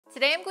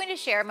Today I'm going to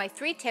share my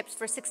 3 tips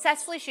for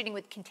successfully shooting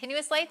with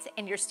continuous lights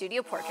in your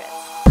studio portraits.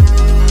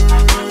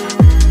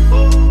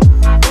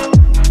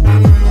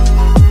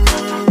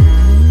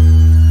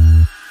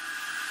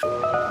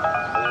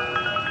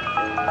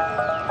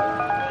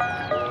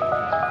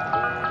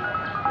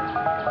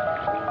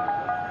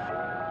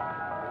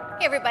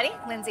 Hey everybody,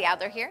 Lindsay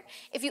Adler here.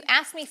 If you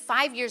asked me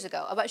 5 years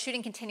ago about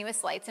shooting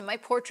continuous lights in my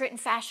portrait and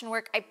fashion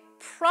work, I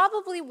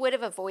probably would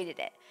have avoided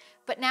it.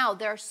 But now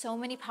there are so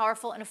many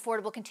powerful and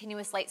affordable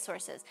continuous light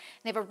sources.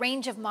 They have a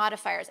range of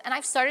modifiers, and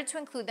I've started to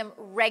include them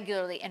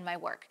regularly in my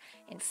work.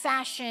 In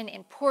fashion,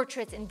 in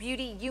portraits, in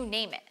beauty, you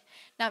name it.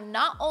 Now,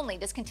 not only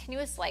does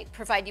continuous light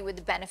provide you with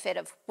the benefit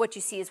of what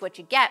you see is what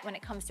you get when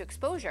it comes to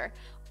exposure,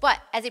 but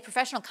as a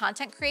professional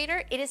content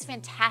creator, it is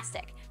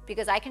fantastic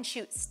because I can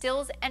shoot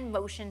stills and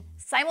motion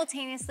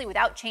simultaneously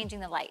without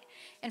changing the light.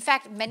 In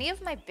fact, many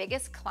of my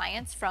biggest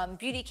clients, from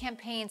beauty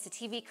campaigns to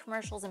TV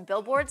commercials and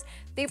billboards,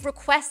 they've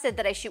requested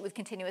that I shoot with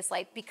continuous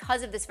light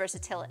because of this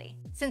versatility.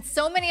 Since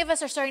so many of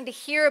us are starting to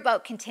hear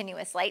about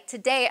continuous light,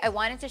 today I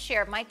wanted to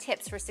share my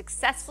tips for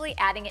successfully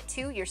adding it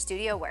to your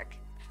studio work.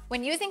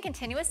 When using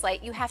continuous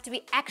light, you have to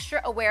be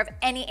extra aware of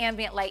any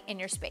ambient light in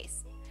your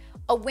space.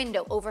 A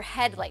window,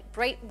 overhead light,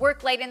 bright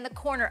work light in the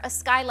corner, a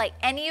skylight,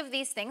 any of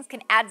these things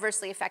can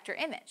adversely affect your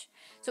image.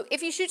 So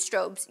if you shoot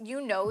strobes, you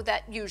know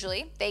that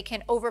usually they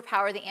can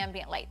overpower the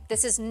ambient light.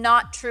 This is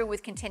not true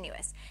with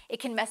continuous.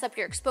 It can mess up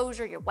your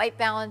exposure, your white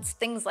balance,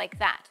 things like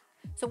that.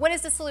 So what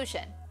is the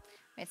solution?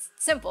 It's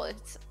simple.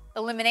 It's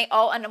eliminate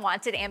all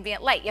unwanted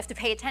ambient light. You have to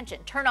pay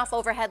attention. Turn off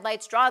overhead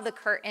lights, draw the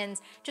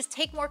curtains, just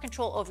take more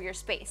control over your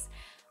space.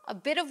 A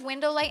bit of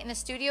window light in a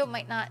studio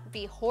might not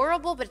be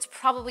horrible, but it's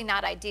probably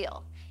not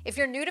ideal. If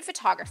you're new to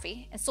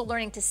photography and still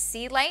learning to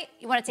see light,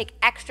 you want to take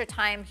extra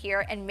time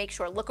here and make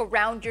sure, look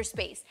around your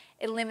space,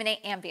 eliminate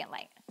ambient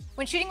light.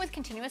 When shooting with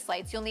continuous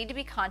lights, you'll need to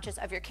be conscious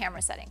of your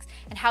camera settings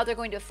and how they're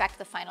going to affect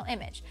the final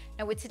image.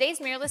 Now, with today's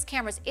mirrorless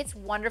cameras, it's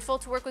wonderful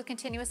to work with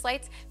continuous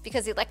lights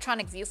because the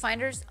electronic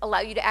viewfinders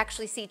allow you to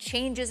actually see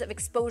changes of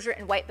exposure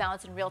and white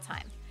balance in real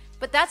time.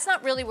 But that's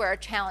not really where our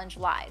challenge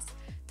lies.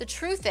 The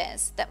truth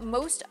is that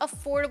most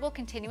affordable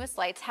continuous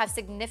lights have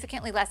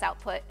significantly less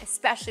output,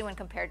 especially when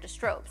compared to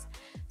strobes.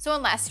 So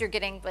unless you're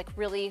getting like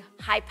really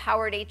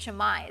high-powered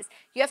HMIs,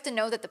 you have to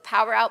know that the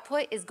power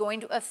output is going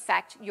to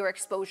affect your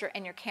exposure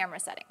and your camera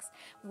settings.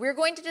 We're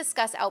going to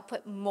discuss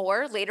output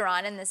more later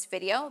on in this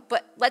video,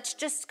 but let's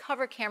just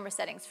cover camera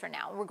settings for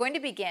now. We're going to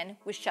begin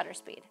with shutter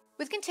speed.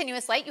 With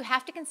continuous light, you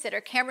have to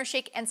consider camera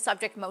shake and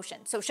subject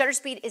motion, so shutter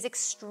speed is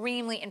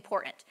extremely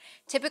important.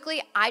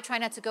 Typically, I try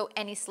not to go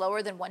any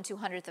slower than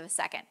 1/200th of a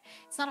second.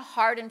 It's not a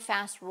hard and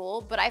fast rule,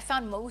 but I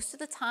found most of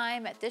the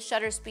time at this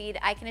shutter speed,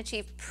 I can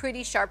achieve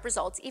pretty sharp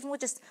results, even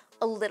with just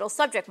a little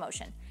subject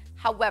motion.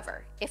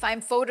 However, if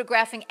I'm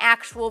photographing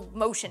actual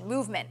motion,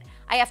 movement,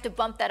 I have to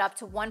bump that up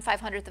to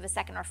 1/500th of a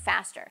second or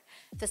faster.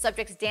 If the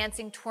subject's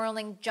dancing,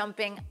 twirling,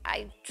 jumping,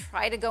 I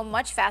try to go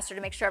much faster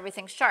to make sure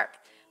everything's sharp.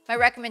 My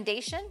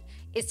recommendation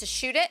is to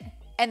shoot it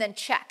and then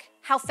check.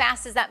 How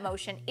fast is that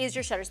motion? Is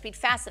your shutter speed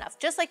fast enough?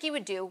 Just like you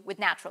would do with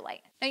natural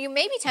light. Now you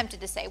may be tempted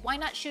to say, why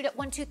not shoot at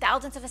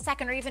 1/2000th of a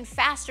second or even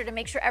faster to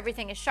make sure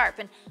everything is sharp?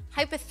 And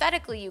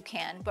hypothetically you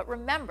can, but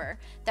remember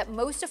that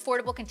most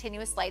affordable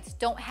continuous lights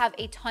don't have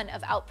a ton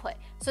of output.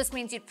 So this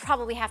means you'd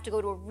probably have to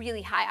go to a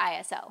really high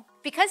ISO.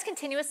 Because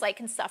continuous light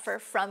can suffer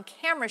from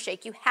camera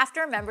shake, you have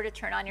to remember to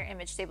turn on your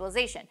image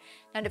stabilization.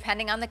 Now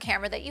depending on the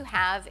camera that you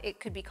have, it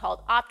could be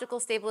called optical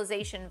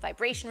stabilization,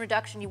 vibration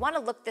reduction. You want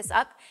to look this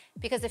up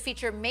because the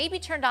feature may be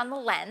turned on the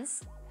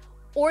lens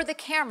or the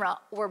camera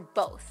or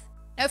both.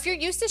 Now if you're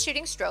used to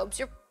shooting strobes,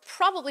 you're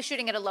probably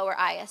shooting at a lower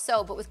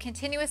ISO, but with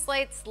continuous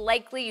lights,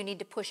 likely you need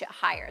to push it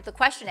higher. The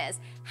question is,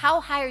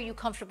 how high are you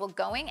comfortable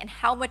going and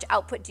how much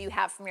output do you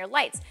have from your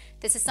lights?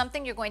 This is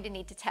something you're going to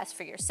need to test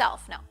for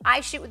yourself. Now,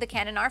 I shoot with the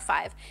Canon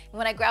R5, and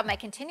when I grab my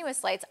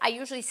continuous lights, I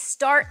usually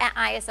start at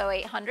ISO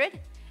 800,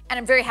 and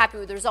I'm very happy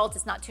with the results.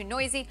 It's not too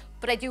noisy,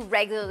 but I do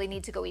regularly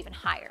need to go even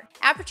higher.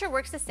 Aperture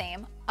works the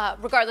same,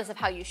 regardless of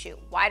how you shoot.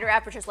 Wider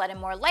apertures let in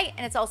more light,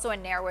 and it's also a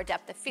narrower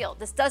depth of field.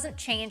 This doesn't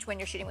change when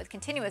you're shooting with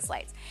continuous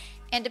lights.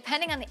 And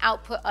depending on the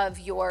output of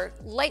your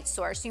light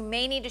source, you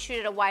may need to shoot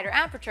at a wider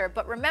aperture,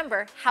 but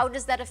remember, how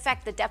does that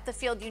affect the depth of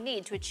field you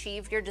need to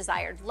achieve your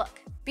desired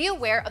look? Be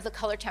aware of the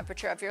color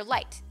temperature of your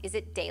light. Is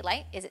it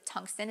daylight? Is it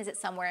tungsten? Is it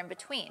somewhere in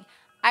between?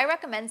 I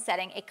recommend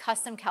setting a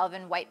custom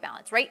Kelvin white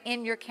balance right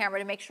in your camera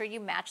to make sure you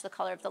match the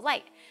color of the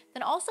light.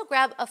 Then also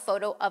grab a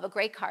photo of a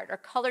gray card or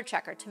color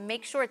checker to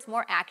make sure it's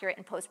more accurate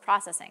in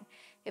post-processing.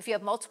 If you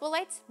have multiple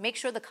lights, make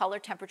sure the color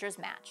temperatures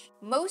match.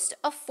 Most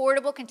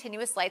affordable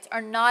continuous lights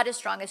are not as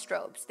strong as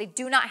strobes. They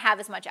do not have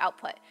as much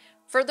output.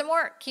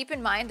 Furthermore, keep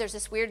in mind there's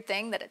this weird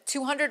thing that a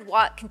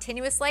 200-watt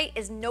continuous light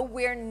is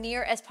nowhere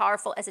near as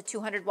powerful as a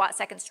 200-watt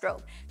second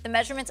strobe. The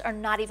measurements are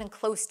not even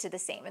close to the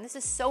same, and this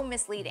is so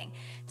misleading.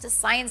 It's a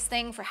science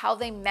thing for how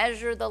they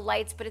measure the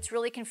lights, but it's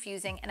really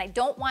confusing, and I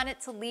don't want it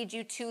to lead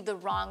you to the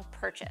wrong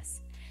purchase.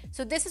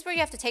 So this is where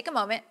you have to take a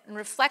moment and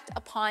reflect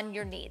upon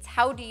your needs.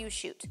 How do you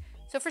shoot?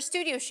 So for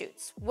studio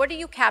shoots, what are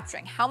you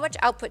capturing? How much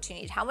output do you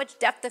need? How much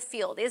depth of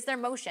field? Is there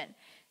motion?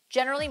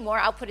 Generally, more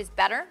output is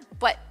better,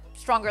 but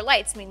stronger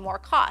lights mean more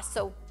cost.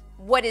 So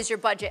what is your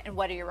budget and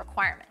what are your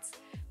requirements?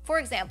 For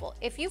example,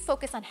 if you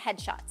focus on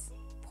headshots,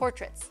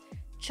 portraits,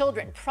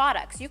 children,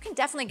 products, you can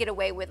definitely get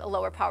away with a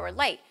lower power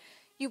light.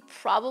 You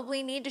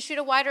probably need to shoot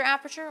a wider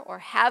aperture or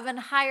have a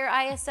higher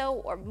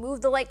ISO or move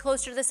the light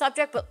closer to the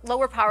subject, but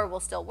lower power will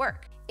still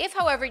work. If,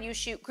 however, you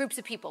shoot groups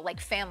of people like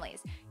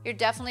families, you're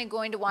definitely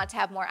going to want to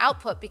have more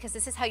output because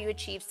this is how you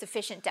achieve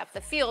sufficient depth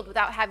of field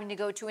without having to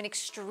go to an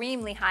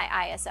extremely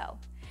high ISO.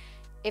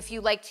 If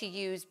you like to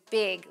use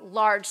big,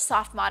 large,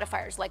 soft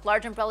modifiers like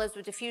large umbrellas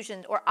with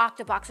diffusion or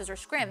octaboxes or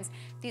scrims,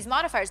 these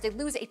modifiers, they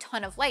lose a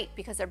ton of light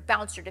because they're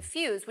bounced or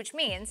diffused, which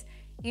means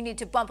you need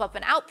to bump up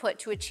an output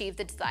to achieve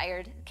the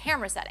desired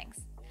camera settings.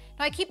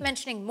 Now, I keep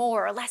mentioning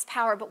more or less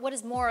power, but what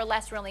does more or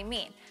less really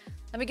mean?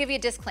 Let me give you a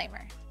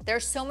disclaimer. There are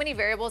so many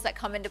variables that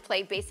come into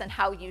play based on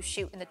how you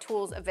shoot and the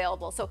tools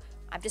available. So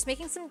I'm just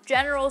making some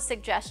general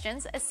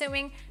suggestions,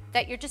 assuming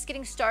that you're just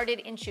getting started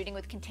in shooting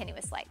with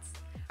continuous lights.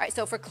 All right,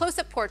 so for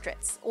close-up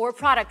portraits or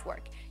product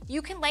work,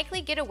 you can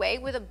likely get away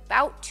with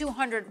about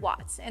 200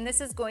 watts, and this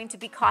is going to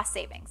be cost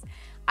savings.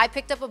 I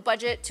picked up a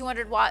budget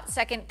 200 watt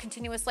second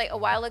continuous light a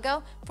while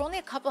ago for only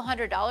a couple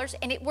 $100,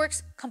 and it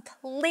works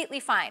completely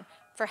fine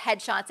for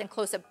headshots and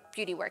close-up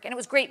beauty work. And it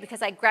was great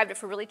because I grabbed it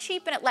for really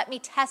cheap and it let me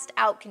test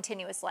out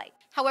continuous light.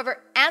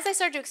 However, as I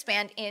started to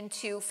expand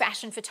into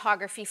fashion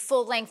photography,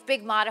 full-length,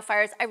 big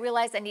modifiers, I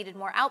realized I needed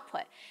more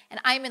output. And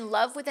I'm in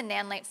love with the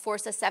Nanlite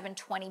Forza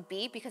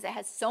 720B because it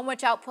has so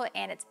much output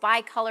and it's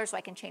bi-color, so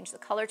I can change the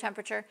color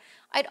temperature.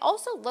 I'd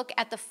also look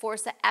at the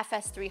Forza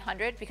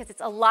FS300 because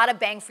it's a lot of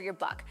bang for your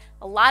buck.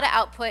 A lot of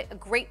output, a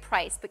great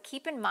price, but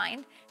keep in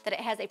mind that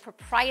it has a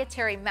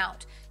proprietary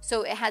mount.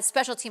 So it has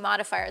specialty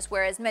modifiers,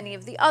 whereas many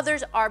of the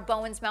others are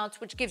Bowens mounts,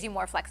 which gives you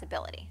more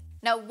flexibility.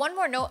 Now, one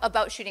more note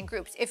about shooting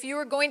groups. If you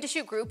are going to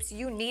shoot groups,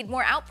 you need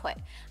more output.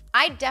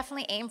 I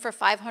definitely aim for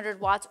 500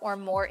 watts or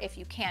more if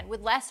you can.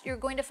 With less, you're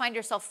going to find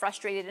yourself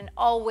frustrated and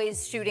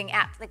always shooting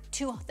at like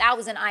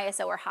 2000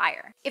 ISO or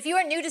higher. If you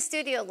are new to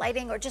studio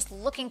lighting or just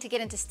looking to get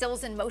into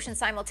stills and motion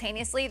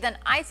simultaneously, then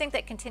I think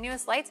that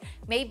continuous lights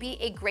may be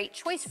a great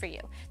choice for you.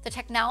 The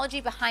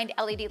technology behind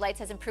LED lights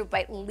has improved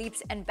by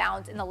leaps and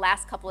bounds in the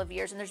last couple of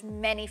years, and there's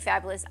many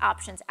fabulous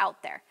options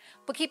out there.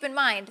 But keep in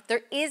mind,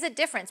 there is a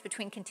difference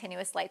between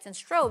continuous lights and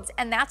strobes,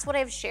 and that's what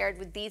I've shared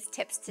with these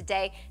tips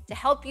today to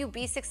help you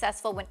be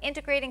successful when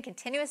integrating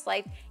continuous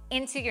light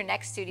into your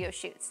next studio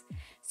shoots.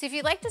 So if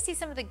you'd like to see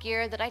some of the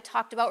gear that I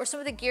talked about or some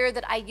of the gear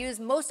that I use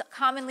most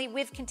commonly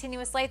with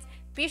continuous lights,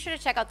 be sure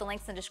to check out the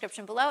links in the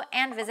description below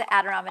and visit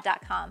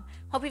adorama.com.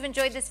 Hope you've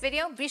enjoyed this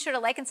video. Be sure to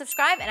like and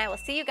subscribe, and I will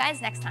see you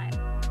guys next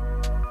time.